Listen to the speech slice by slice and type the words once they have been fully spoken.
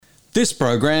This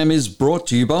program is brought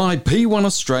to you by P1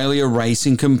 Australia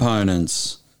Racing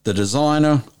Components, the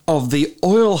designer of the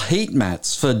oil heat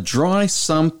mats for dry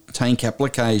sump tank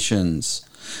applications.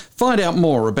 Find out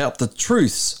more about the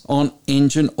truths on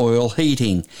engine oil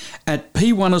heating at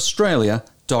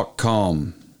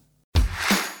p1australia.com.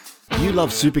 You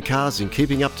love supercars and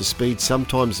keeping up to speed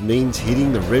sometimes means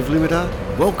hitting the rev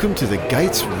limiter? Welcome to the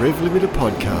Gates Rev Limiter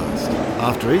podcast.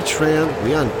 After each round,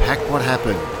 we unpack what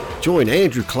happened. Join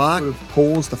Andrew Clark. Would have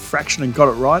paused a fraction and got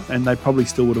it right, and they probably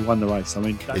still would have won the race.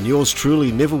 And yours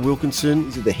truly, Neville Wilkinson.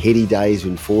 These are the heady days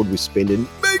when Ford was spending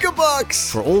mega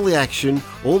bucks for all the action,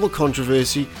 all the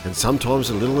controversy, and sometimes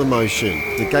a little emotion.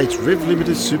 The Gates Rev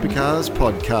Limited Supercars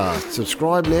podcast.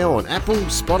 Subscribe now on Apple,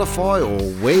 Spotify, or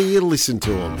where you listen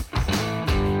to them.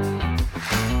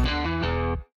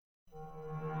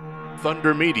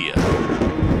 Thunder Media.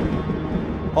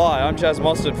 Hi, I'm Chaz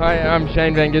Mostert. Hi, I'm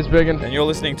Shane Van Gisbergen. And you're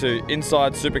listening to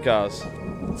Inside Supercars.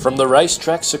 From the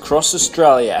racetracks across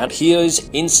Australia, and here's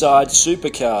Inside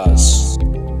Supercars.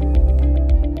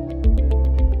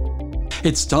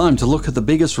 It's time to look at the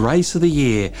biggest race of the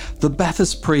year, the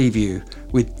Bathurst Preview,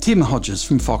 with Tim Hodges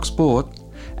from Fox Sport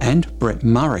and Brett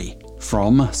Murray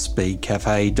from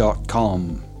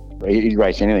speedcafe.com. He'd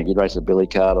race anything. He'd race a billy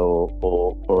cart or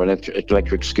an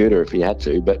electric scooter if he had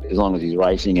to, but as long as he's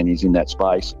racing and he's in that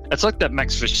space. It's like that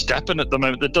Max Verstappen at the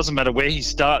moment. It doesn't matter where he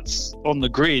starts on the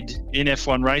grid in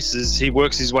F1 races, he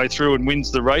works his way through and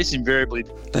wins the race invariably.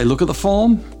 They look at the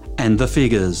form and the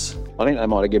figures. I think they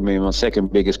might have given me my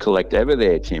second biggest collect ever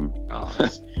there, Tim. Oh,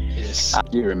 yes.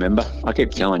 Do you remember? I keep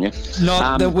telling you.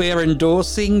 Not that we're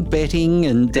endorsing betting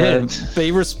and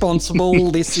be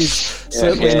responsible. This is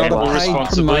certainly not a paid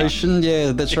promotion.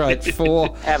 Yeah, that's right.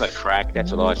 Have a crack.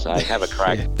 That's what I say. Have a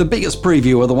crack. Yeah. The biggest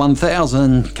preview of the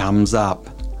 1000 comes up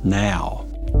now.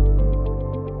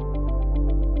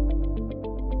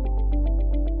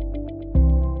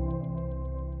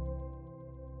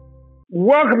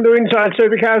 Welcome to Inside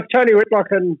Supercars, Tony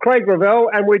Whitlock and Craig Revell,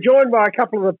 and we're joined by a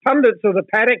couple of the pundits of the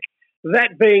paddock,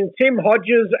 that being Tim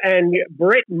Hodges and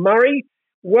Brett Murray.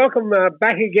 Welcome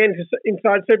back again to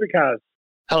Inside Supercars.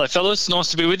 Hello, fellas.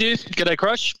 Nice to be with you. G'day,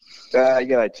 Crush.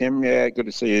 G'day, Tim. Yeah, good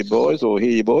to see you boys, or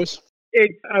hear you boys.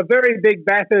 It's a very big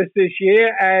Bathurst this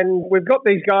year, and we've got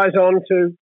these guys on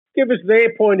to give us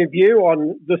their point of view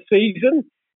on the season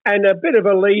and a bit of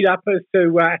a lead up as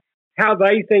to how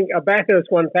they think a Bathurst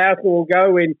 1000 will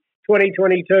go in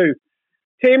 2022.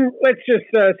 Tim, let's just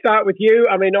start with you.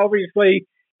 I mean, obviously,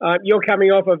 you're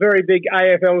coming off a very big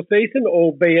AFL season,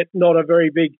 albeit not a very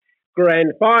big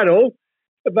grand final.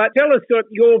 But tell us what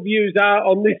your views are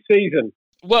on this season.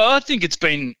 Well, I think it's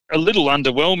been a little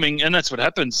underwhelming, and that's what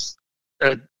happens,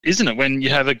 isn't it, when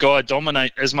you have a guy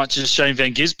dominate as much as Shane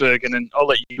Van Gisbergen, and I'll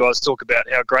let you guys talk about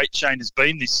how great Shane has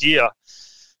been this year.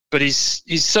 But he's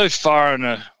so far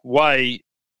and away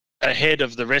ahead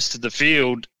of the rest of the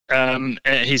field.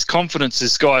 His confidence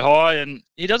is sky high, and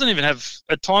he doesn't even have,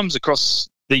 at times across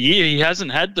the year, he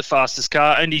hasn't had the fastest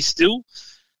car, and he's still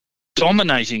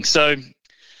dominating. So,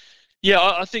 yeah,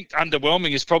 I think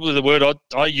underwhelming is probably the word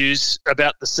I use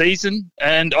about the season.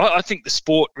 And I think the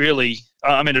sport really,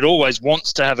 it always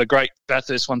wants to have a great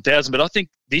Bathurst 1000, but I think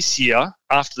this year,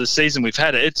 after the season we've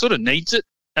had, it sort of needs it.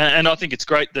 And I think it's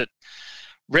great that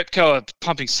Repco are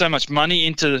pumping so much money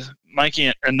into making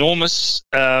it enormous.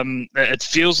 It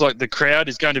feels like the crowd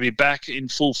is going to be back in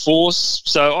full force.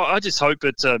 So I just hope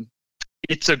it's a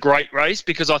great race,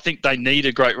 because I think they need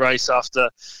a great race after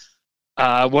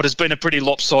what has been a pretty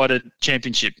lopsided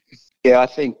championship. Yeah, I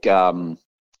think, Tone,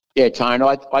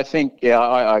 I think,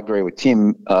 I agree with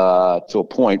Tim to a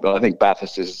point, but I think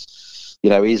Bathurst is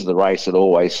the race that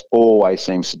always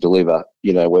seems to deliver.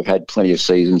 We've had plenty of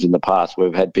seasons in the past where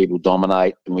we've had people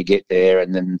dominate and we get there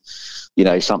and then,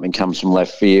 something comes from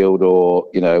left field or,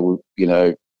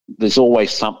 there's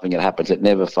always something that happens. It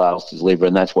never fails to deliver,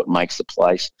 and that's what makes the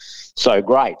place so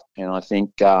great. And I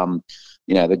think,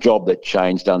 the job that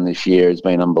Shane's done this year has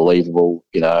been unbelievable.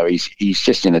 He's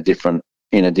just in a different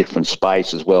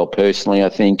space as well. Personally, I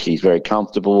think he's very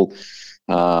comfortable.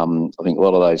 I think a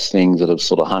lot of those things that have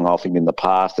sort of hung off him in the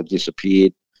past have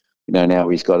disappeared. Now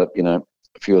he's got a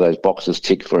few of those boxes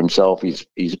ticked for himself. He's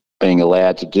being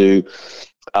allowed to do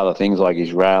other things like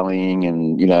his rallying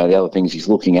and, the other things he's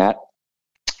looking at.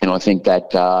 And I think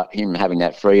that him having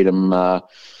that freedom,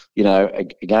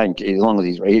 again, as long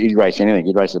as he'd race anything,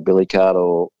 he'd race a billy cart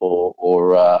or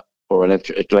an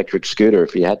electric scooter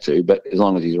if he had to, but as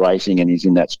long as he's racing and he's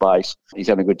in that space, he's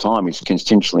having a good time. He's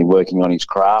continually working on his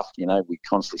craft. We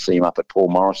constantly see him up at Paul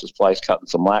Morris's place cutting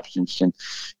some laps in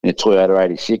a Toyota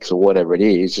 86 or whatever it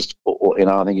is.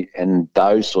 I think, and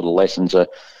those sort of lessons are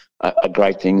are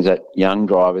great things that young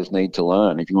drivers need to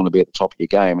learn. If you want to be at the top of your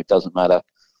game, it doesn't matter,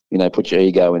 put your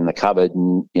ego in the cupboard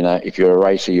and, if you're a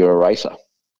racer, you're a racer.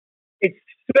 It's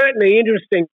certainly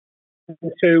interesting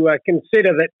to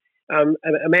consider that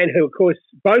a man who, of course,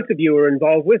 both of you were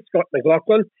involved with, Scott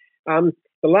McLaughlin,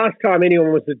 the last time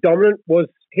anyone was the dominant was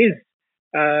his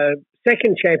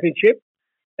second championship,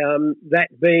 that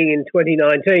being in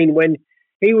 2019 when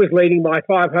he was leading by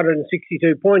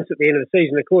 562 points at the end of the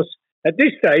season. Of course, at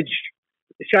this stage,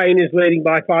 Shane is leading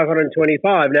by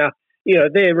 525. Now,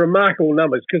 they're remarkable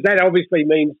numbers because that obviously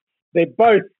means they're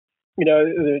both,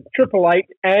 the Triple Eight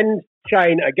and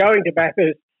Shane are going to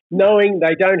Bathurst knowing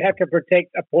they don't have to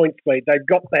protect a points lead. They've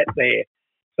got that there.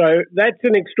 So that's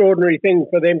an extraordinary thing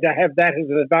for them to have that as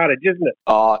an advantage, isn't it?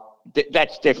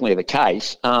 That's definitely the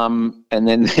case. And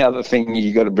then the other thing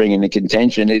you've got to bring into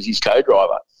contention is his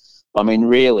co-driver. I mean,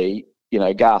 really,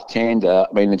 Garth Tander,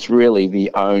 it's really the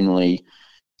only,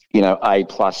 A+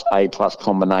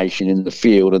 combination in the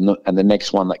field. And the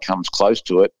next one that comes close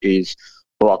to it is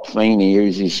Brock Feeney,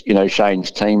 who's his,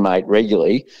 Shane's teammate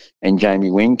regularly, and Jamie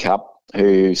Whincup,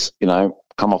 who's,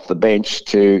 come off the bench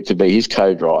to be his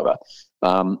co-driver.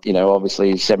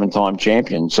 Obviously he's 7-time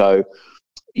champion. So,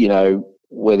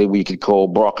 whether we could call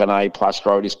Brock an A+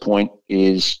 driver at this point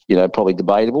is, probably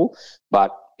debatable.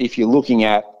 But if you're looking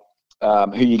at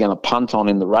who you're going to punt on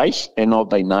in the race, and I've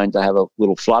been known to have a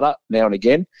little flutter now and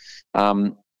again,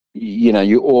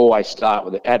 you always start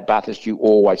with it. At Bathurst, you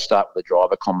always start with the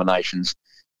driver combinations.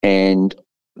 And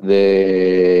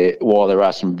while there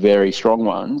are some very strong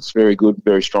ones, very good,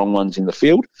 very strong ones in the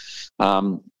field,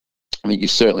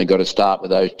 you've certainly got to start with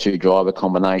those two driver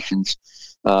combinations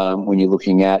when you're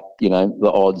looking at,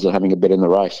 the odds of having a bet in the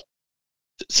race.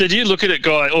 So do you look at it,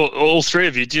 Guy, all three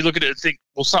of you, do you look at it and think,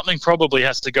 well, something probably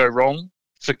has to go wrong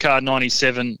for car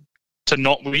 97 to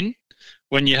not win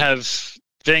when you have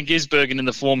Van Gisbergen in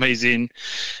the form he's in?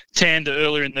 Tander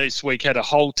earlier in this week had a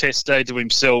whole test day to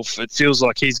himself. It feels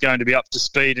like he's going to be up to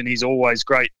speed and he's always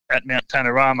great at Mount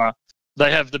Panorama.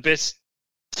 They have the best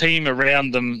team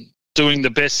around them doing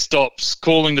the best stops,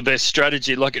 calling the best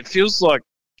strategy. Like it feels like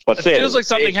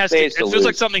something has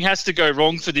to go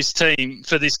wrong for this team,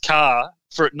 for this car,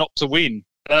 for it not to win.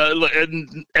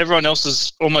 And everyone else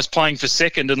is almost playing for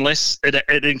second unless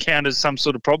it encounters some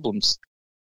sort of problems.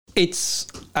 It's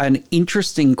an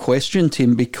interesting question,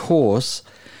 Tim, because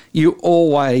you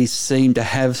always seem to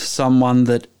have someone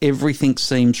that everything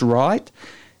seems right,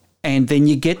 and then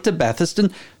you get to Bathurst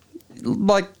and,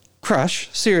 like, Crush,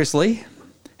 seriously,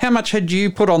 how much had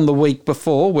you put on the week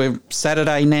before? We're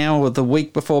Saturday now, or the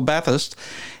week before Bathurst,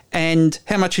 and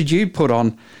how much had you put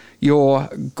on your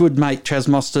good mate Chaz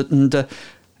Mostert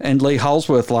and Lee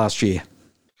Holsworth last year?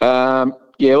 I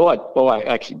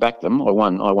actually backed them. I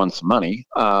won some money,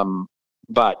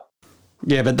 but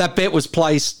that bet was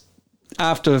placed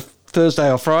after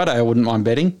Thursday or Friday. I wouldn't mind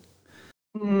betting.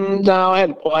 No, I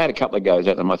had a couple of goes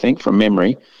at them, I think, from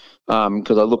memory,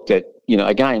 because I looked at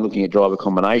looking at driver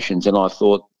combinations, and I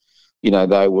thought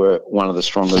they were one of the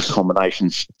strongest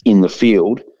combinations in the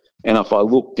field. And if I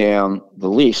look down the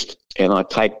list and I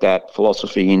take that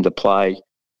philosophy into play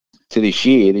to this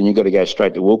year, then you've got to go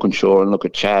straight to Walkinshaw and look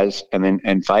at Chaz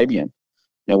and Fabian.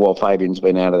 Now, while Fabian's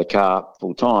been out of the car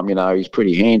full time, he's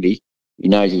pretty handy. He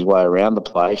knows his way around the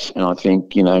place. And I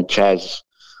think, Chaz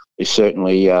is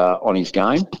certainly on his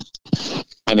game.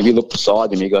 And if you look beside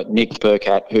them, you've got Nick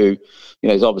Percat, who,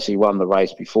 has obviously won the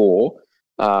race before.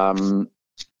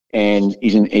 And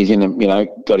he's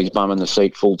got his bum in the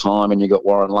seat full time. And you've got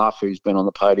Warren Luff, who's been on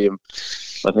the podium.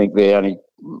 I think they're only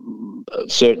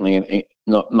certainly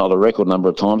not a record number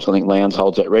of times. I think Lowndes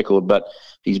holds that record, but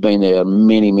he's been there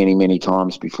many, many, many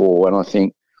times before. And I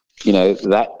think,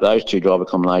 those two driver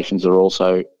combinations are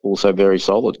also very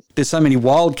solid. There's so many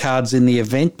wild cards in the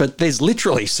event, but there's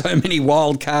literally so many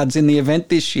wild cards in the event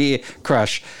this year,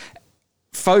 Crush.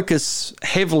 Focus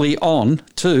heavily on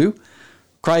to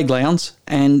Craig Lowndes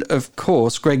and, of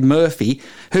course, Greg Murphy,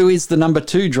 who is the number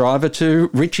 2 driver to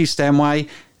Richie Stanway,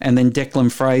 and then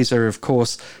Declan Fraser, of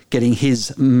course, getting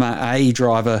his A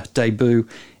driver debut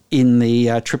in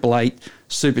the Triple Eight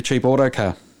Super Cheap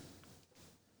Autocar.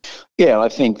 Yeah, I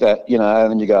think that,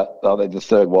 and then you got the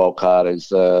third wild card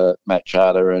is Matt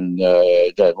Charter and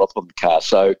Dave Lockwood car.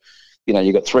 So,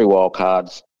 you got 3 wild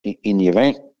cards in the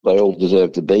event. They all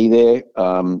deserve to be there.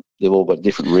 They've all got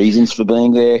different reasons for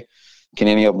being there. Can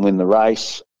any of them win the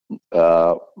race?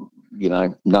 No.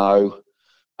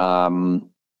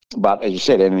 But as you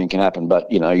said, anything can happen.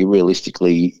 But, you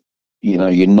realistically,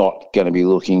 you're not going to be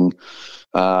looking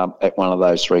at one of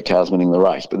those 3 cars winning the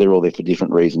race. But they're all there for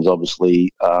different reasons.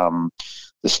 Obviously, the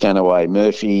Stanaway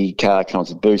Murphy car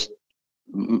comes with boost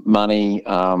money.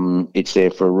 It's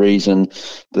there for a reason.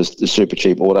 The super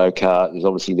cheap auto car is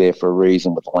obviously there for a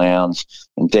reason with Lowndes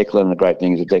and Declan. The great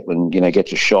thing is that Declan,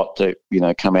 gets a shot to,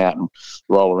 come out and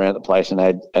roll around the place and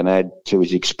add to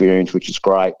his experience, which is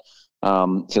great.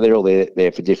 So they're all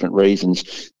there for different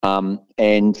reasons.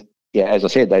 And yeah, as I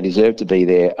said, they deserve to be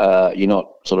there. You're not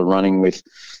sort of running with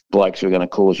blokes who are going to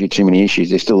cause you too many issues.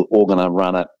 They're still all going to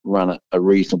run at a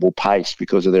reasonable pace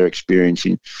because of their experience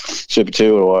in Super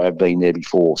 2 or have been there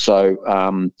before. So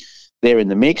they're in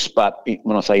the mix, but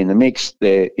when I say in the mix,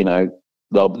 they're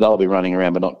they'll be running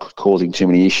around but not causing too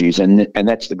many issues. And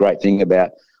that's the great thing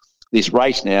about this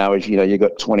race now is you've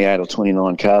got 28 or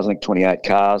 29 cars, I think 28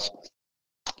 cars.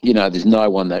 There's no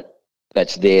one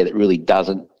that's there that really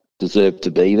doesn't deserve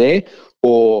to be there,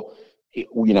 or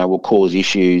will cause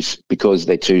issues because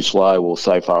they're too slow or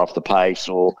so far off the pace,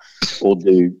 or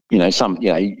do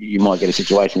you might get a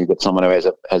situation where you've got someone who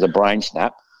has a brain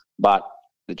snap, but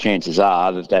the chances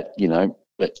are that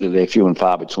they're few and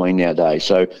far between nowadays.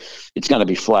 So it's going to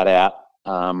be flat out.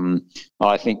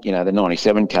 I think the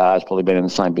 97 car has probably been in the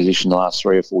same position the last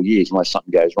 3 or 4 years. Unless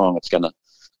something goes wrong, it's going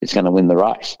to win the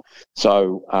race.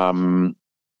 So,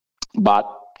 but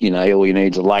all you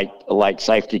need is a late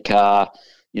safety car.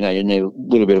 You need a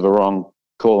little bit of a wrong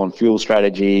call on fuel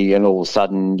strategy, and all of a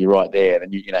sudden you're right there.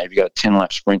 And if you've got a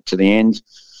 10-lap sprint to the end,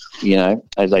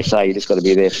 as they say, you just got to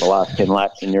be there for the last 10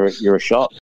 laps, and you're a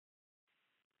shot.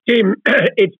 Tim,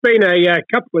 it's been a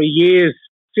couple of years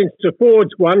since the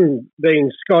Fords won,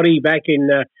 being Scotty back in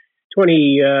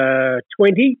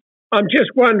 2020. I'm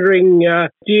just wondering, do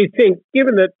you think,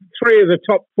 given that 3 of the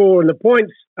top 4 in the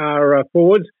points are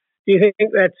Fords, do you think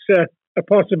that's a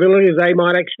possibility that they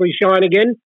might actually shine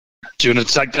again? Do you want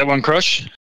to take that one, Crush?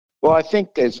 Well, I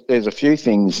think there's a few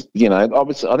things,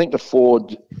 obviously I think the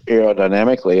Ford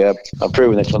aerodynamically are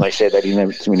proving this when they said they didn't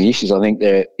have too many issues. I think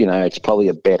they're, it's probably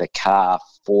a better car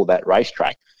for that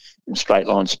racetrack in straight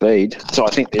line speed. So I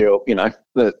think they're all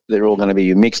going to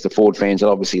be mixed. The Ford fans that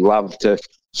obviously love to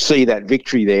see that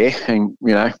victory there and,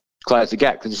 close the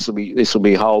gap, because this will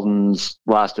be Holden's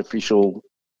last official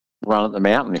run at the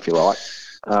mountain, if you like.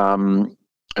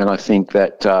 And I think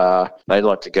that they'd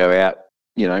like to go out,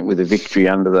 with a victory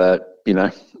under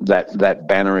the, that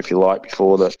banner, if you like,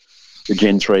 before the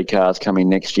Gen 3 cars come in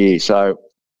next year. So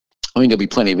I think there'll be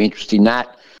plenty of interest in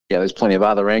that. There's plenty of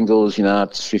other angles.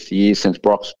 It's 50 years since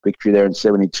Brock's victory there in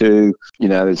 72.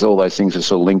 There's all those things that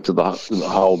sort of linked to the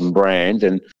Holden brand,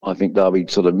 and I think they'll be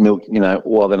sort of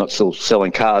while they're not still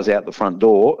selling cars out the front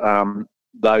door,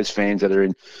 those fans that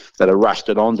are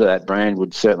rusted onto that brand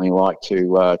would certainly like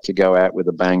to go out with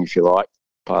a bang, if you like.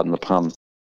 Pardon the pun.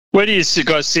 Where do you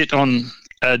guys sit on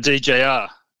DJR?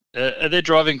 Are they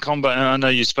driving combo? And I know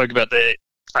you spoke about their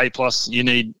A+. You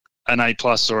need an A+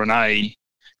 or an A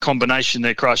combination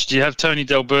there, Crush. Do you have Tony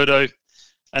D'Alberto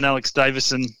and Alex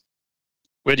Davison?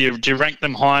 Where do you rank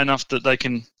them high enough that they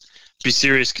can be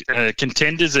serious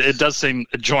contenders? It does seem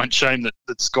a giant shame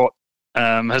that Scott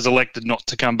has elected not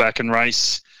to come back and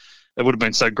race. It would have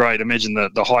been so great. Imagine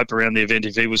the hype around the event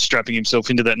if he was strapping himself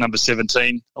into that number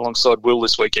 17 alongside Will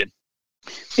this weekend.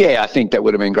 Yeah, I think that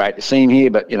would have been great to see him here,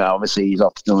 but obviously he's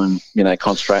off doing,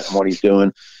 concentrating on what he's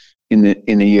doing in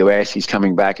the US. He's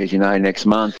coming back, as you know, next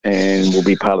month, and will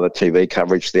be part of the TV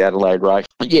coverage for the Adelaide race.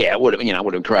 Yeah, it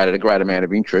would have created a great amount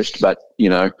of interest, but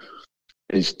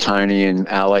is Tony and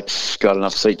Alex got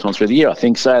enough seat times for the year? I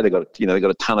think so. They've got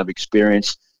a ton of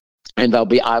experience, and they'll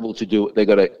be able to do it. They've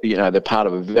got they're part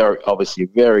of a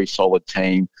very solid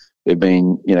team. They've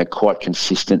been, quite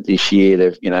consistent this year.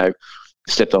 They've,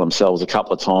 stepped on themselves a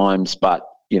couple of times, but,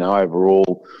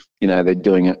 overall, they're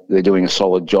doing a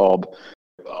solid job.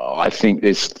 I think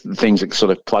there's things that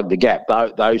sort of plug the gap.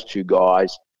 Those two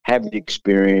guys have the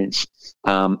experience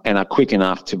and are quick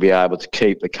enough to be able to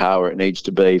keep the car where it needs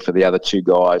to be for the other two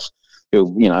guys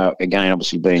who, again,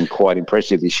 obviously been quite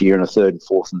impressive this year and a 3rd and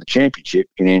 4th in the championship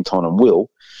in Anton and Will,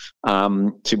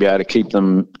 to be able to keep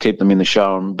them in the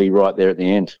show and be right there at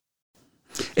the end.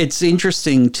 It's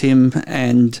interesting, Tim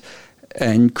and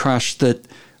Crush, that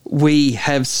we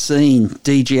have seen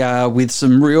DGR with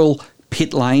some real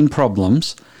pit lane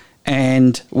problems,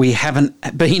 and we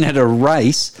haven't been at a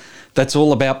race that's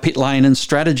all about pit lane and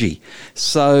strategy.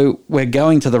 So we're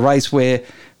going to the race where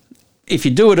if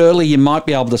you do it early, you might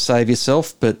be able to save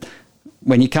yourself, but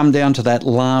when you come down to that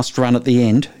last run at the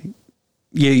end,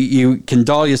 you can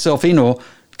dial yourself in or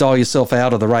dial yourself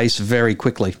out of the race very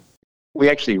quickly. We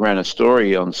actually ran a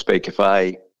story on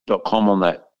speakfa.com on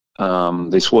that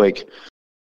this week,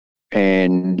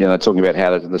 and talking about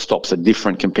how the stops are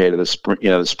different compared to the sprint,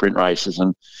 the sprint races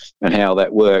and how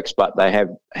that works. But they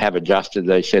have adjusted.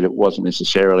 They said it wasn't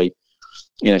necessarily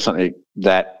something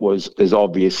that was as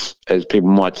obvious as people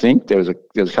might think. There was a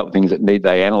couple of things that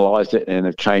they analysed it and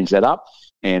have changed that up,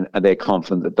 and they're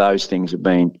confident that those things have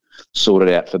been sorted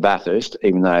out for Bathurst,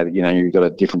 even though, you've got a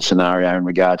different scenario in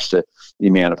regards to the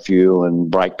amount of fuel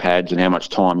and brake pads and how much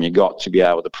time you got to be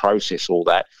able to process all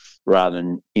that rather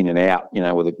than in and out,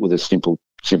 with a simple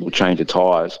change of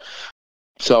tyres.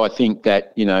 So I think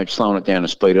that, slowing it down and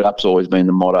speed it up has always been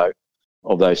the motto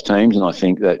of those teams, and I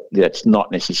think that that's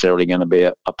not necessarily going to be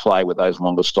a play with those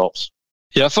longer stops.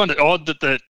 Yeah, I find it odd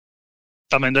that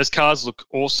those cars look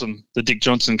awesome, the Dick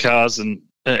Johnson cars, and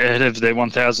ahead of their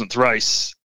 1,000th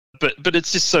race. But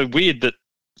it's just so weird that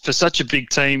for such a big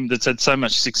team that's had so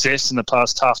much success in the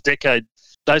past half decade,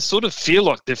 they sort of feel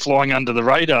like they're flying under the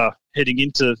radar heading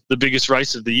into the biggest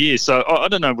race of the year. So I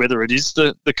don't know whether it is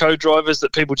the co-drivers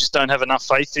that people just don't have enough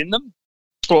faith in them,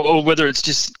 or whether it's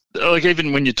just, like,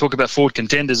 even when you talk about Ford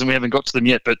contenders, and we haven't got to them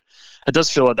yet, but it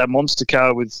does feel like that monster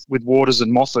car with Waters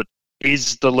and Moffat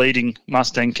is the leading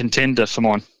Mustang contender for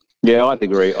mine. Yeah, I'd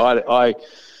agree.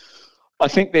 I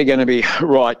think they're going to be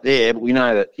right there, but we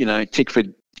know that,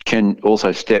 Tickford can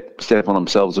also step on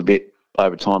themselves a bit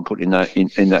over time, put in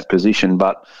that position.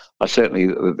 But I certainly,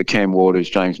 the Cam Waters,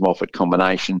 James Moffat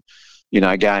combination,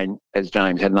 again, as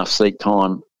James had enough seat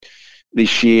time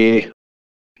this year,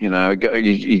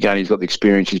 again, he's got the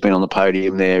experience. He's been on the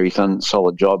podium there. He's done a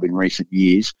solid job in recent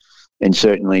years. And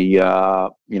certainly, he's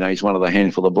one of the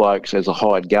handful of blokes as a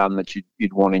hired gun that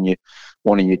you'd want in your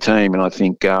team. And I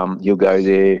think he'll go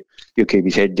there. He'll keep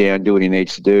his head down, do what he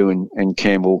needs to do, and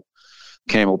Cam will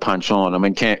punch on. I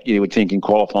mean, you would think in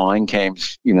qualifying,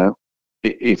 Cam's,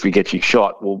 if he gets his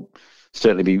shot, will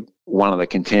certainly be one of the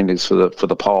contenders for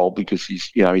the pole, because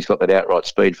he's got that outright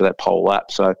speed for that pole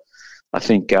lap. So I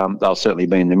think they'll certainly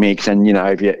be in the mix. And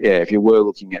if you were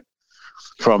looking at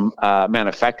from a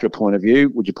manufacturer point of view,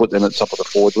 would you put them at the top of the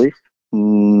Ford list?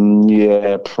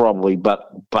 Yeah, probably,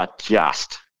 but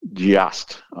just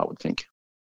I would think.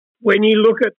 When you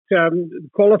look at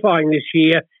qualifying this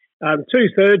year,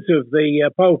 2/3 of the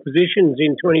pole positions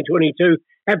in 2022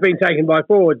 have been taken by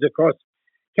Fords across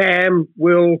Cam,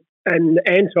 Will and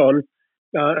Anton,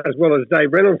 as well as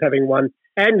Dave Reynolds having won,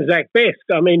 and Zach Best.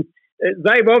 I mean,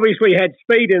 they've obviously had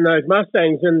speed in those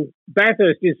Mustangs, and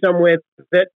Bathurst is somewhere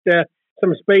that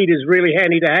some speed is really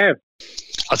handy to have.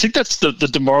 I think that's the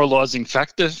demoralising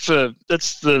factor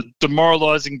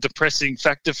depressing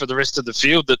factor for the rest of the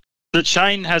field, that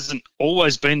Shane hasn't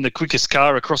always been the quickest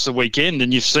car across a weekend,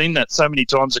 and you've seen that so many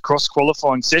times across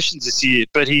qualifying sessions this year,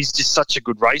 but he's just such a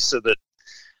good racer that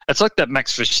it's like that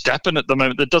Max Verstappen at the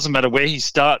moment. It doesn't matter where he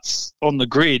starts on the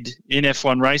grid in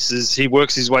F1 races, he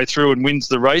works his way through and wins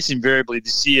the race invariably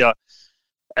this year.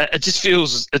 It just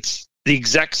feels it's the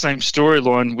exact same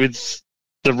storyline with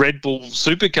the Red Bull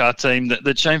supercar team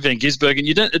that Shane Van Gisbergen,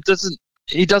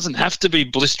 he doesn't have to be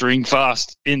blistering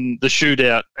fast in the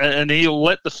shootout, and he'll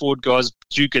let the Ford guys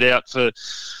duke it out for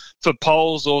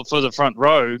poles or for the front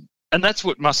row. And that's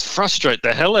what must frustrate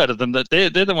the hell out of them, that they're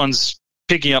the ones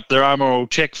picking up their armour all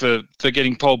check for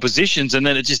getting pole positions, and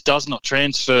then it just does not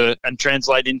transfer and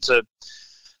translate into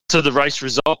the race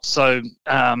results. So,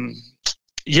 I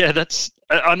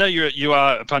know you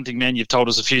are a punting man. You've told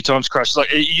us a few times, Crush. Like,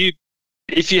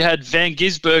 if you had Van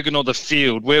Gisbergen or the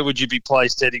field, where would you be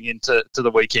placed heading into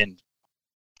the weekend?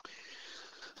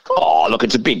 Oh, look,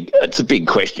 it's a big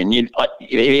question. You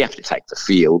have to take the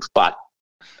field, but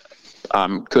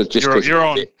because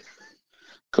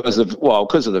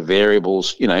of the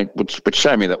variables, which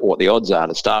show me what the odds are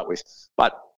to start with.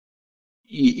 But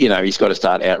he's got to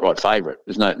start outright favourite.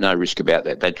 There's no risk about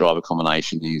that. That driver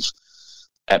combination is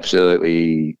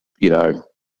absolutely,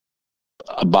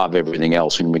 above everything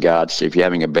else in regards to, if you're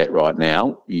having a bet right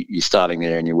now, you're starting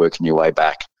there and you're working your way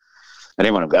back. And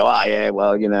everyone will go, oh, yeah,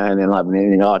 well, and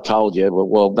then I told you,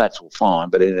 well, that's all fine.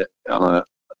 But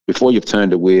before you've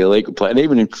turned a wheel, equal play.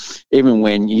 And even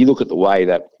when you look at the way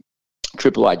that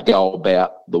Triple H go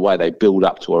about the way they build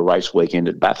up to a race weekend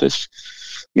at Bathurst,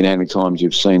 how many times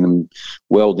you've seen them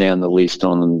well down the list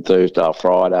on Thursday or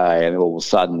Friday, and all of a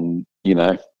sudden,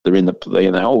 they're in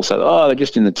all of a sudden, they're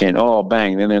just in the tent,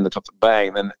 bang, then they're in the top of the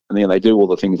bang, and then they do all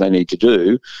the things they need to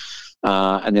do,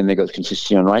 and then they've got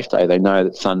consistency on race day. They know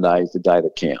that Sunday is the day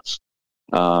that counts.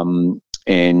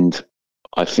 And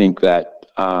I think that,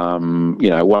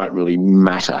 it won't really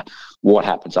matter what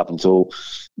happens up until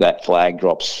that flag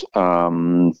drops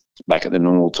back at the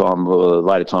normal time, or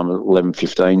later time at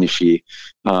 11:15 this year.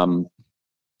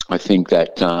 I think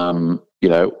that,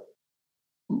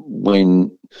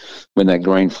 when that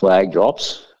green flag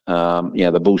drops,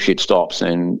 the bullshit stops,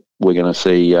 and we're going to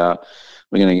see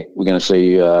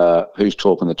who's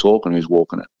talking the talk and who's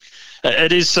walking it.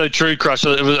 It is so true, Crush.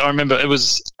 I remember it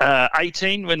was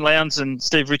 18 when Lowndes and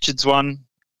Steve Richards won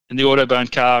in the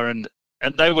Autobahn car, and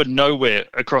they were nowhere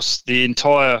across the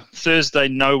entire Thursday,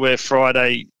 nowhere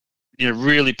Friday,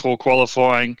 really poor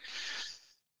qualifying.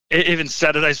 Even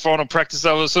Saturday's final practice,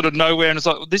 I was sort of nowhere, and it's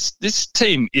like, this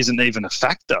team isn't even a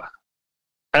factor.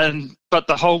 But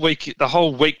the whole week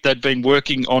they'd been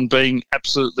working on being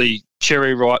absolutely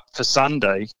cherry ripe for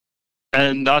Sunday,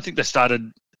 and I think they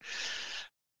started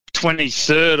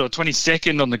 23rd or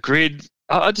 22nd on the grid.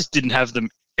 I just didn't have them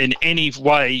in any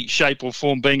way, shape or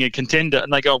form being a contender,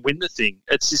 and they go and win the thing.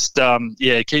 It's just,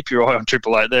 keep your eye on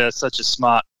Triple Eight. They're such a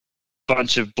smart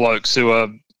bunch of blokes who are,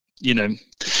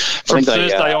 from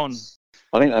Thursday on.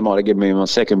 I think they might have given me my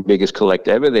second biggest collect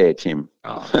ever there, Tim.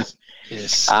 Oh,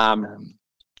 yes.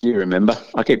 You remember?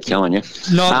 I keep telling you.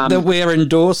 Not that we're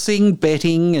endorsing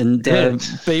betting and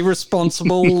be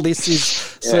responsible. This is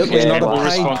certainly not a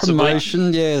paid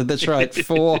promotion. Yeah, that's right.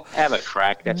 Have a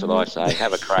crack. That's what I say.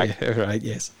 Have a crack. Yeah, right,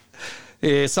 yes.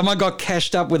 Yeah, someone got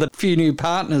cashed up with a few new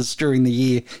partners during the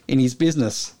year in his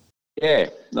business. Yeah,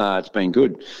 no, it's been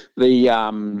good.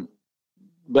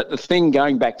 But the thing,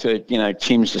 going back to,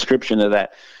 Tim's description of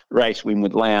that race win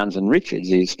with Lowndes and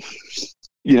Richards is,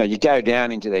 you go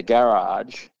down into their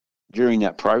garage during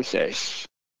that process,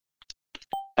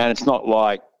 and it's not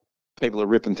like people are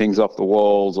ripping things off the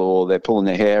walls or they're pulling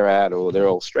their hair out or they're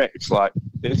all stressed. It's like,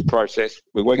 there's a process.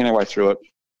 We're working our way through it.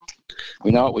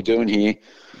 We know what we're doing here.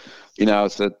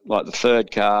 It's like the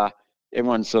third car.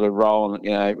 Everyone's sort of rolling,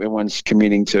 everyone's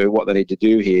committing to what they need to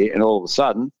do here, and all of a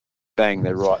sudden, bang,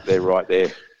 they're right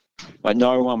there. Like,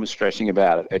 no one was stressing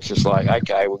about it. It's just like,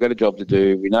 okay, we've got a job to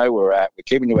do. We know where we're at. We're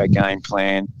keeping to our game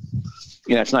plan.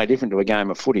 It's no different to a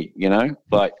game of footy,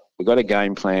 Like, we've got a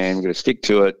game plan. We've got to stick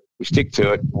to it. We stick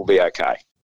to it, we'll be okay.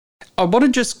 I want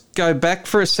to just go back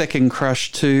for a second,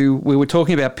 Crush, we were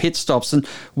talking about pit stops, and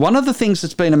one of the things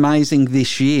that's been amazing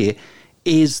this year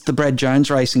is the Brad Jones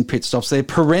Racing pit stops. They're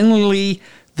perennially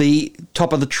the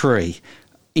top of the tree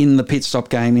in the pit stop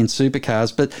game in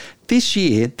supercars, but this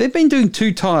year they've been doing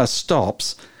 2 tyre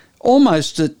stops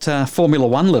almost at Formula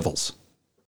One levels.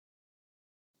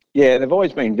 Yeah, they've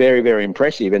always been very, very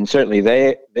impressive, and certainly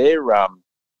they're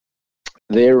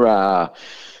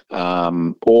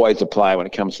always a player when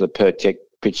it comes to the Pertec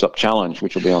Pit Stop Challenge,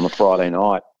 which will be on the Friday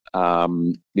night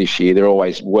this year. They're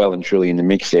always well and truly in the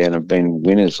mix there, and have been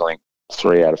winners, I think,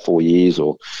 3 out of 4 years,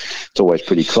 or it's always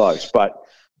pretty close. But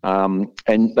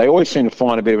and they always seem to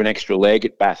find a bit of an extra leg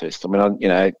at Bathurst. I mean,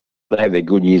 they have their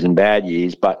good years and bad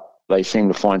years, but they seem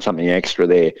to find something extra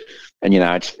there. And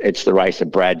it's the race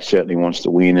that Brad certainly wants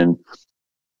to win,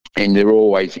 and they're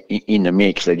always in the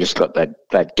mix. They just got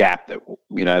that gap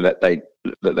that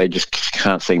they just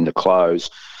can't seem to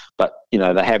close. But they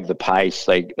have the pace.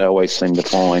 They always seem to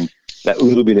find that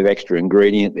little bit of extra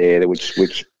ingredient there, which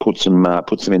puts them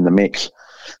in the mix.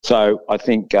 So I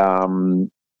think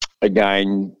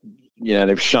again,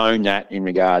 they've shown that in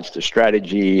regards to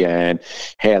strategy and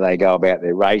how they go about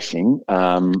their racing.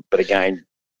 But again,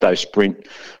 those sprint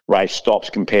race stops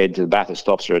compared to the Bathurst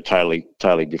stops are a totally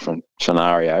different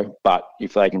scenario. But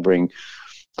if they can bring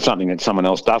something that someone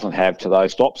else doesn't have to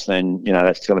those stops, then,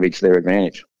 that's going to be to their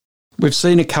advantage. We've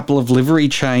seen a couple of livery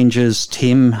changes,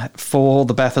 Tim, for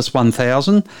the Bathurst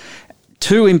 1000.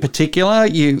 2 in particular.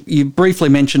 You briefly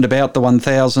mentioned about the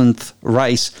 1000th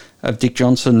race of Dick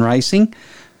Johnson Racing,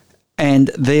 and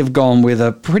they've gone with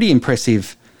a pretty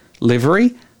impressive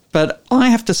livery. But I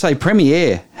have to say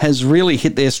Premier has really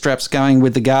hit their straps going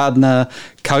with the Gardner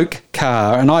Coke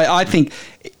car, and I think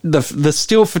the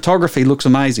still photography looks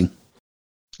amazing.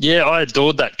 Yeah, I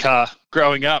adored that car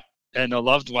growing up, and I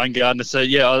loved Wayne Gardner. So,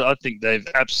 yeah, I think they've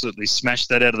absolutely smashed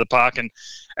that out of the park,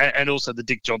 and also the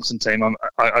Dick Johnson team.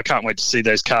 I can't wait to see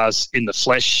those cars in the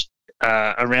flesh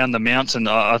around the mountain.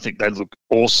 I think they look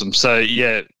awesome. So,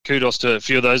 yeah, kudos to a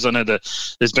few of those. I know that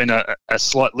there's been a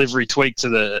slight livery tweak to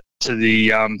the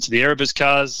Erebus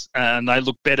cars, and they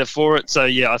look better for it. So,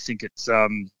 yeah, I think it's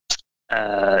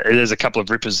there's a couple of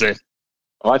rippers there.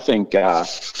 I think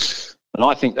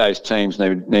those teams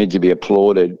need to be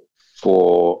applauded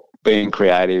for being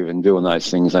creative and doing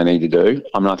those things they need to do.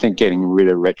 I mean, I think getting rid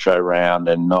of retro round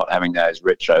and not having those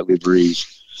retro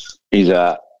liveries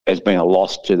has been a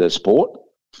loss to the sport,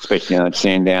 especially at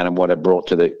Sandown and what it brought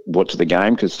to the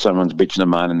game, because someone's bitching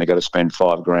and moaning and they've got to spend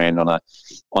 $5,000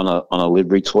 on a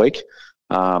livery tweak.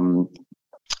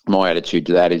 My attitude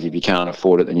to that is, if you can't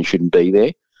afford it, then you shouldn't be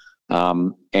there.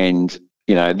 And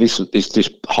this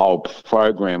whole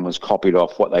program was copied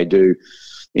off what they do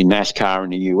in NASCAR in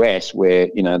the US, where,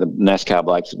 you know, the NASCAR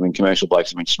blokes commercial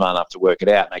blokes have been smart enough to work it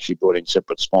out and actually brought in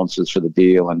separate sponsors for the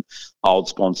deal and old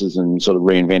sponsors and sort of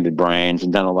reinvented brands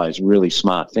and done all those really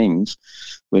smart things,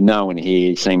 where no one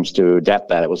here seems to adapt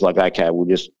that. It was like, okay, we'll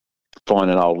just find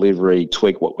an old livery,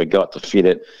 tweak what we got to fit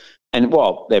it. And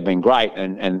while they've been great,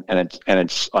 and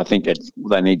it's I think that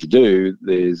they need to do,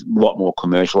 there's a lot more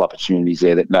commercial opportunities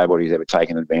there that nobody's ever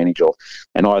taken advantage of.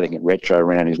 And I think retro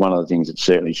round is one of the things that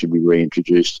certainly should be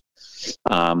reintroduced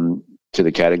to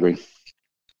the category.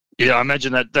 Yeah, I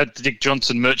imagine that Dick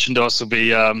Johnson merchandise will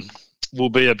be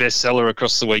a bestseller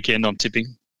across the weekend, I'm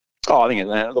tipping. Oh, I think it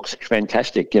looks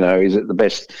fantastic. You know, is it the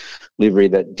best livery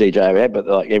that DJ ever had? But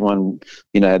like everyone,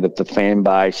 you know, that the fan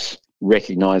base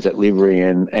recognise that livery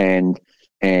and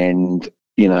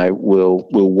you know will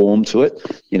warm to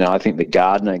it. You know, I think the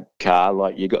Gardner car,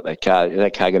 like you got that car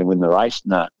going to win the race?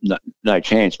 No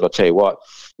chance. But I'll tell you what,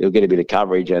 it'll get a bit of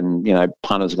coverage, and you know,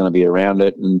 punters are going to be around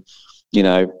it, and you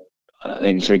know.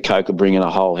 And Coke are bringing a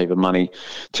whole heap of money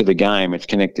to the game. It's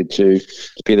connected to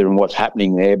Pither and what's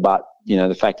happening there, but you know,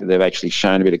 the fact that they've actually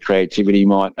shown a bit of creativity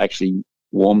might actually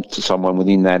warm to someone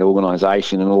within that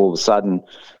organisation, and all of a sudden,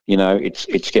 you know, it's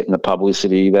getting the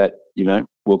publicity that, you know,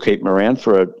 will keep them around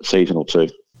for a season or two.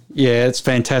 Yeah, it's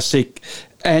fantastic.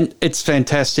 And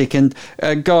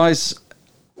guys,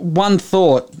 one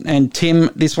thought, and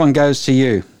Tim, this one goes to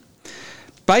you.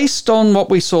 Based on what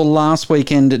we saw last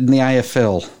weekend in the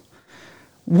AFL,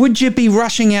 would you be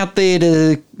rushing out there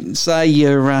to say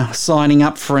you're signing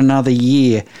up for another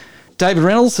year? David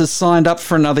Reynolds has signed up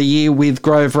for another year with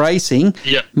Grove Racing.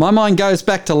 Yep. My mind goes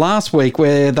back to last week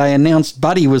where they announced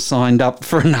Buddy was signed up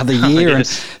for another year, yes.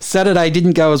 And Saturday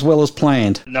didn't go as well as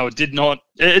planned. No, it did not.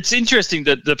 It's interesting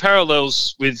that the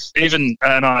parallels with even,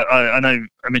 and I know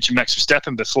I mentioned Max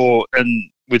Verstappen before and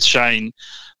with Shane,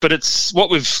 but it's what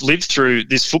we've lived through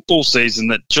this football season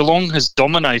that Geelong has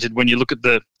dominated when you look at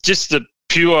the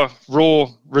pure, raw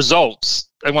results.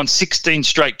 They won 16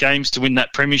 straight games to win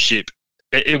that premiership.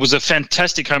 It was a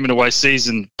fantastic home and away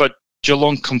season, but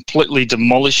Geelong completely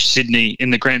demolished Sydney in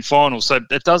the grand final. So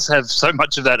it does have so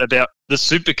much of that about the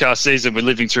supercar season we're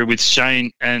living through with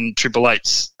Shane and Triple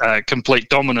Eight's complete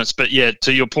dominance. But yeah,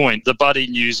 to your point, the Buddy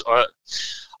news,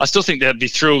 I still think they'd be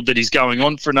thrilled that he's going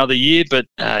on for another year, but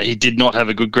he did not have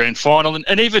a good grand final.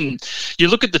 And even you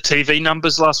look at the TV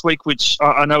numbers last week, which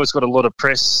I know has got a lot of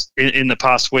press in the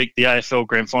past week. The AFL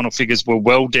grand final figures were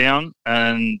well down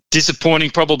and disappointing,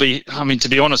 probably, I mean, to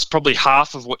be honest, probably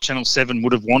half of what Channel 7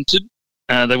 would have wanted.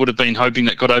 They would have been hoping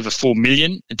that got over 4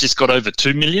 million. It just got over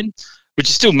 2 million. Which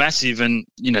is still massive, and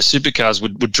you know, supercars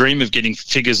would dream of getting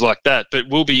figures like that. But it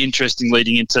will be interesting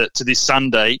leading into this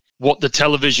Sunday what the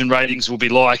television ratings will be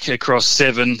like across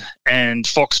 7 and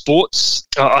Fox Sports.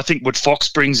 I think what Fox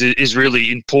brings is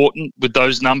really important with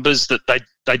those numbers that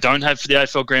they don't have for the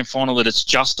AFL Grand Final, that it's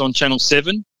just on Channel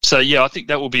 7. So yeah, I think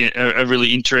that will be a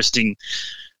really interesting.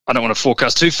 I don't want to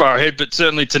forecast too far ahead, but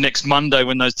certainly to next Monday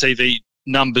when those TV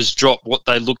numbers drop, what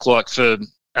they look like for.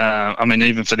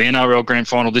 Even for the NRL Grand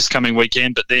Final this coming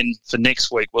weekend, but then for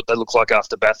next week, what they look like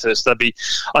after Bathurst. I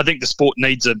think the sport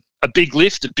needs a big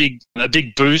lift, a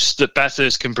big boost that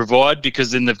Bathurst can provide,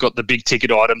 because then they've got the big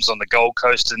ticket items on the Gold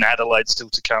Coast and Adelaide still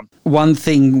to come. One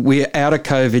thing, we're out of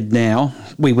COVID now.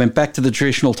 We went back to the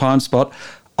traditional time spot.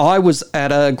 I was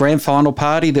at a Grand Final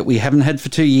party that we haven't had for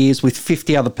 2 years with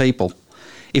 50 other people.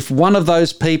 If one of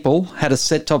those people had a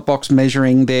set-top box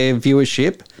measuring their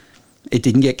viewership, it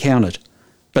didn't get counted.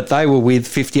 But they were with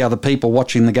 50 other people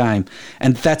watching the game.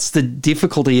 And that's the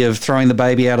difficulty of throwing the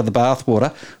baby out of the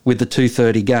bathwater with the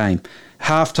 2:30 game.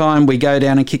 Halftime, we go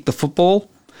down and kick the football.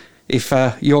 If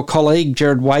your colleague,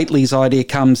 Gerard Waitley's idea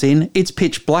comes in, it's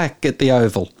pitch black at the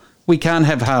Oval. We can't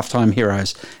have halftime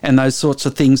heroes and those sorts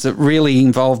of things that really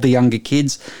involve the younger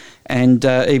kids and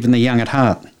even the young at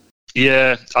heart.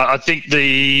 Yeah, I think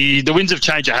the winds of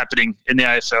change are happening in the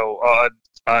AFL.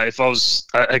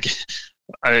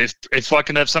 If I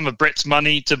can have some of Brett's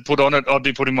money to put on it, I'd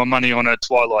be putting my money on a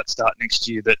twilight start next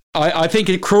year. I think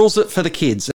it crawls it for the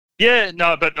kids. Yeah,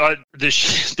 no, but the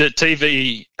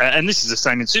TV, and this is the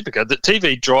same in Supercar, the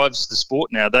TV drives the sport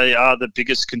now. They are the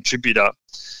biggest contributor,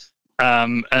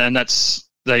 and it's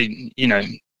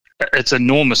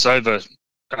enormous over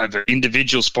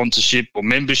individual sponsorship or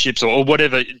memberships or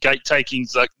whatever gate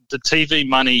takings. Like the TV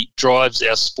money drives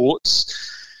our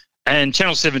sports. And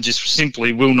Channel 7 just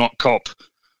simply will not cop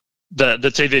the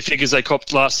TV figures they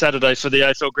copped last Saturday for the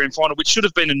AFL Grand Final, which should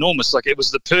have been enormous. Like, it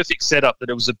was the perfect setup that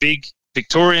it was a big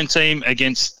Victorian team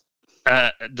against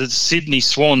the Sydney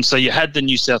Swans. So you had the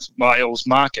New South Wales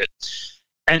market.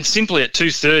 And simply at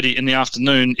 2:30 in the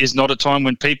afternoon is not a time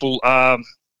when people are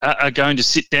are going to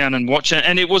sit down and watch it.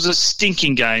 And it was a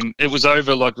stinking game. It was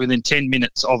over like within 10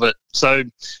 minutes of it. So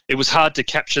it was hard to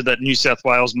capture that New South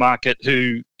Wales market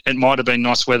who it might have been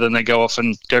nice weather and they go off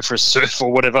and go for a surf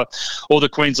or whatever, or the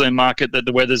Queensland market that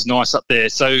the weather's nice up there.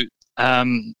 So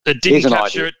it didn't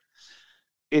capture it.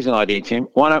 Here's an idea, Tim.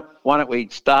 Why don't we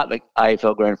start the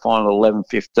AFL Grand Final at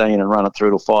 11:15 and run it through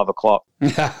till 5 o'clock?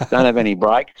 Don't have any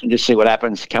breaks and just see what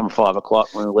happens come 5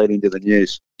 o'clock when we're leading to the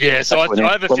news. Yeah, so I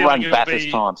have a feeling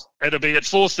it'll be at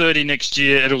 4:30 next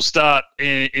year. It'll start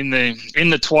in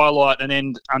the twilight and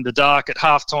end under dark at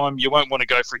halftime. You won't want to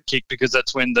go for a kick because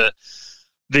that's when the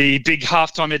big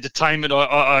halftime entertainment,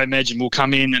 I imagine, will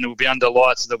come in and it will be under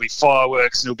lights. There'll be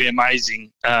fireworks and it'll be amazing.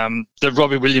 The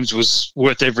Robbie Williams was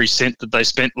worth every cent that they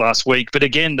spent last week. But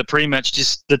again, the pre-match,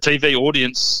 just the TV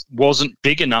audience wasn't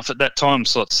big enough at that time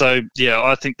slot. So, yeah,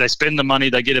 I think they spend the money,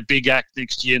 they get a big act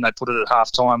next year and they put it at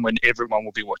halftime when everyone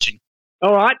will be watching.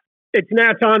 All right. It's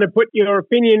now time to put your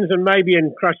opinions and maybe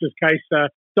in Crush's case,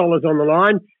 dollars on the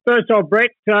line. First off,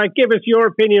 Brett, give us your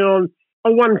opinion on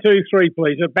a 1, 2, 3,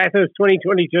 please, at Bathurst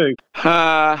 2022.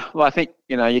 Well, I think,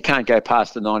 you can't go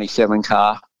past the 97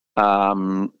 car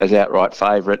as outright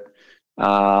favourite.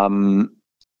 And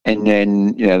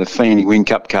then, the Feeney Win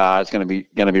Cup car is going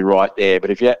to be right there. But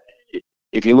if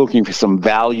you're looking for some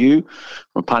value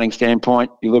from a punting standpoint,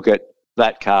 you look at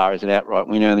that car as an outright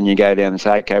winner and then you go down and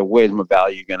say, okay, where's my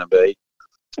value going to be?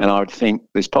 And I would think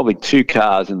there's probably 2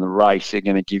 cars in the race that are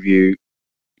going to give you,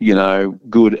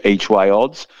 good each way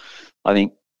odds. I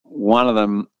think one of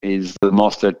them is the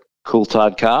Mostert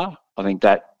Coulthard car. I think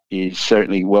that is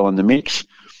certainly well in the mix.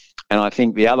 And I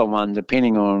think the other one,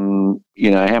 depending on,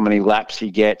 how many laps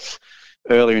he gets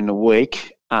earlier in the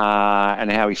week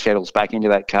and how he settles back into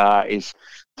that car is,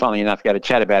 funnily enough, go to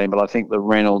chat about him, but I think the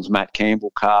Reynolds Matt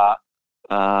Campbell car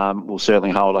will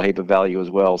certainly hold a heap of value as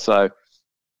well. So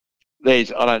I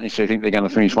don't necessarily think they're going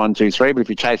to finish 1, 2, 3, but if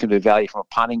you're chasing the value from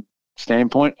a punting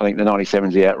standpoint, I think the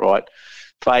 97's the outright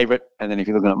favourite. And then if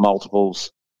you're looking at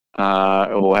multiples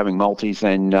or having multis,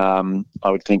 then I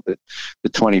would think that the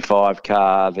 25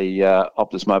 car, the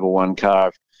Optus Mobile 1 car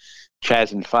of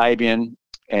Chaz and Fabian,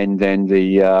 and then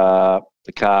the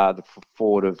car, the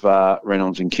Ford of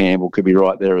Reynolds and Campbell could be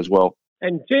right there as well.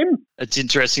 And Tim? It's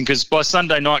interesting because by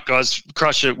Sunday night, guys,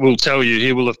 Crusher will tell you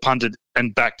he will have punted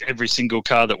and backed every single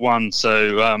car that won.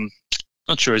 So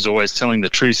not sure he's always telling the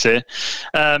truth there.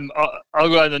 I'll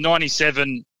go the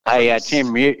 97. Hey,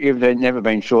 Tim, you've never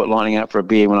been short lining up for a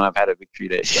beer when I've had a victory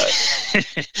there. So.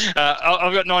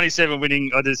 I've got 97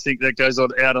 winning. I just think that goes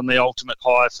out on the ultimate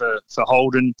high for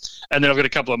Holden. And then I've got a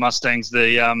couple of Mustangs.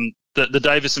 The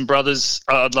Davison brothers,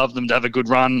 I'd love them to have a good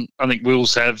run. I think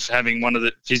Will's having one of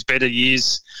his better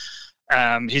years.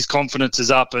 His confidence is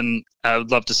up and I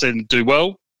would love to see them do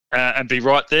well and be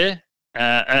right there.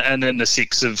 And then the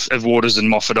 6 of Waters and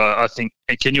Moffat, I think.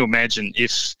 Can you imagine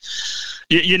if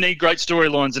you need great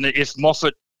storylines, and if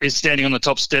Moffat is standing on the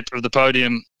top step of the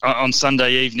podium on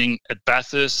Sunday evening at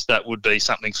Bathurst, that would be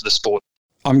something for the sport.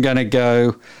 I'm going to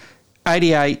go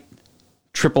 88,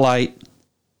 888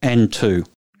 and 2.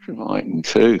 888 and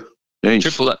 2.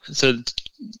 Jeez. So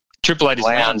 888 is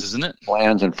Lowndes, isn't it?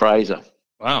 Lowndes and Fraser.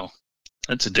 Wow.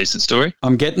 That's a decent story.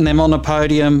 I'm getting them on a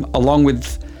podium along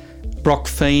with Brock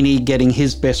Feeney getting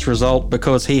his best result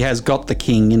because he has got the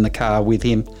king in the car with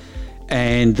him.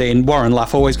 And then Warren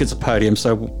Luff always gets a podium,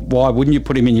 so why wouldn't you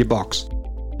put him in your box?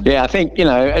 Yeah, I think,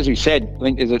 as we said, I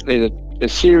think there's a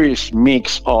serious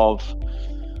mix of,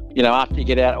 after you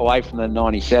get out away from the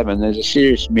 97, there's a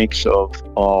serious mix of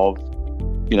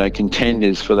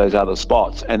contenders for those other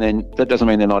spots. And then that doesn't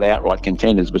mean they're not outright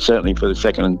contenders, but certainly for the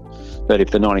second and third,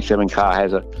 if the 97 car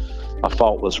has a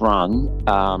faultless run,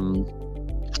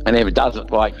 and if it doesn't,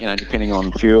 depending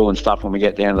on fuel and stuff, when we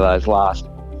get down to those last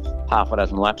half a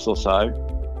dozen laps or so,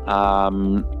 I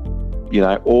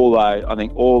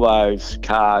think all those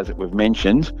cars that we've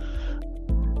mentioned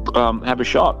have a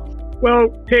shot. Well,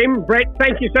 Tim, Brett,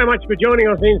 thank you so much for joining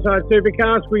us Inside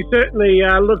Supercars. We certainly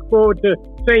look forward to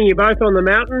seeing you both on the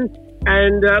mountain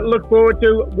and look forward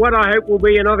to what I hope will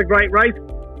be another great race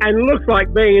and looks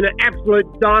like being an absolute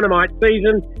dynamite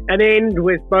season and end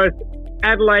with both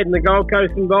Adelaide and the Gold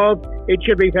Coast involved. It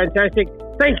should be fantastic.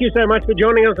 Thank you so much for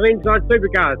joining us on Inside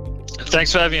Supercars.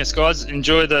 Thanks for having us, guys.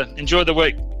 Enjoy the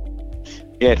week.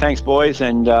 Yeah, thanks, boys.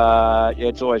 And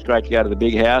it's always great to go to the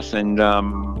big house and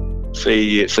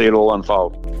see it all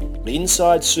unfold.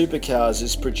 Inside Supercars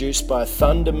is produced by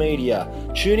Thunder Media.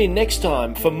 Tune in next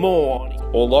time for more,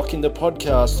 or lock in the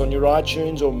podcast on your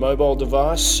iTunes or mobile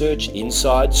device. Search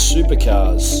Inside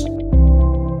Supercars.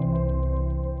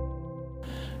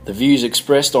 The views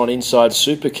expressed on Inside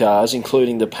Supercars,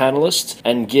 including the panellists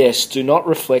and guests, do not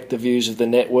reflect the views of the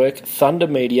network, Thunder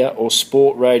Media or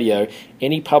Sport Radio.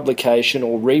 Any publication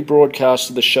or rebroadcast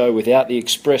of the show without the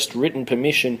expressed written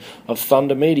permission of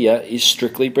Thunder Media is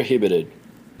strictly prohibited.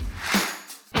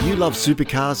 You love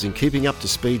supercars and keeping up to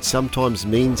speed sometimes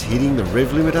means hitting the rev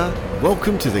limiter?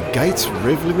 Welcome to the Gates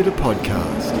Rev Limiter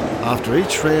podcast. After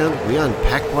each round, we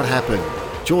unpack what happened.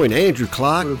 Join Andrew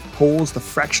Clark, Would have paused the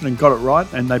fraction and got it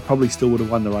right, and they probably still would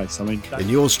have won the race. I mean, and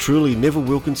yours truly, Neville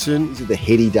Wilkinson. These are the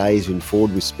heady days when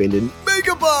Ford was spending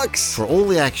mega bucks for all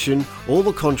the action, all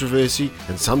the controversy,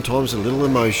 and sometimes a little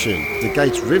emotion. The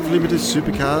Gates Rev Limited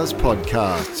Supercars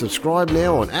podcast. Subscribe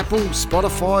now on Apple,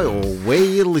 Spotify, or where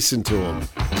you listen to them.